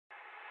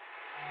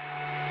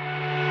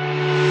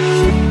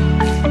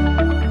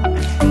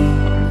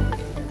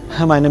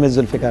My name is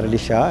Zulfiqar Ali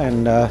Shah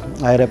and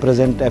I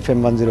represent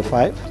FM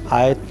 105.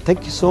 I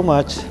thank you so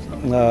much,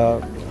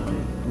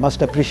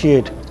 must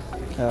appreciate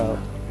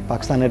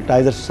Pakistan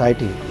Advertiser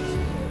Society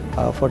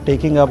for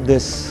taking up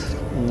this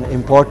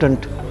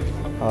important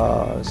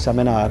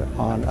seminar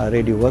on a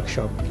radio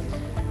workshop.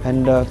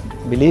 And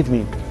believe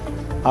me,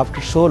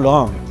 after so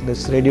long,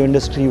 this radio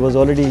industry was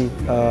already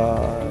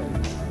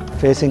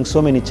facing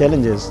so many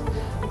challenges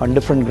on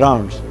different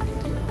grounds.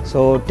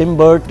 So Tim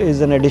Burt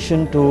is an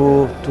addition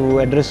to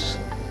address,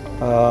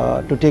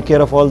 to take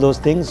care of all those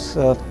things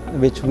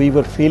which we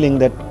were feeling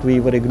that we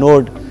were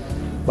ignored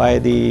by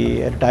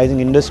the advertising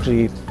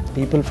industry.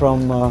 People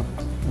from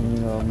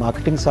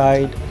marketing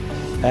side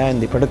and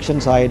the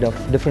production side of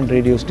different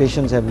radio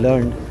stations have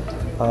learned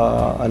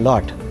a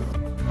lot.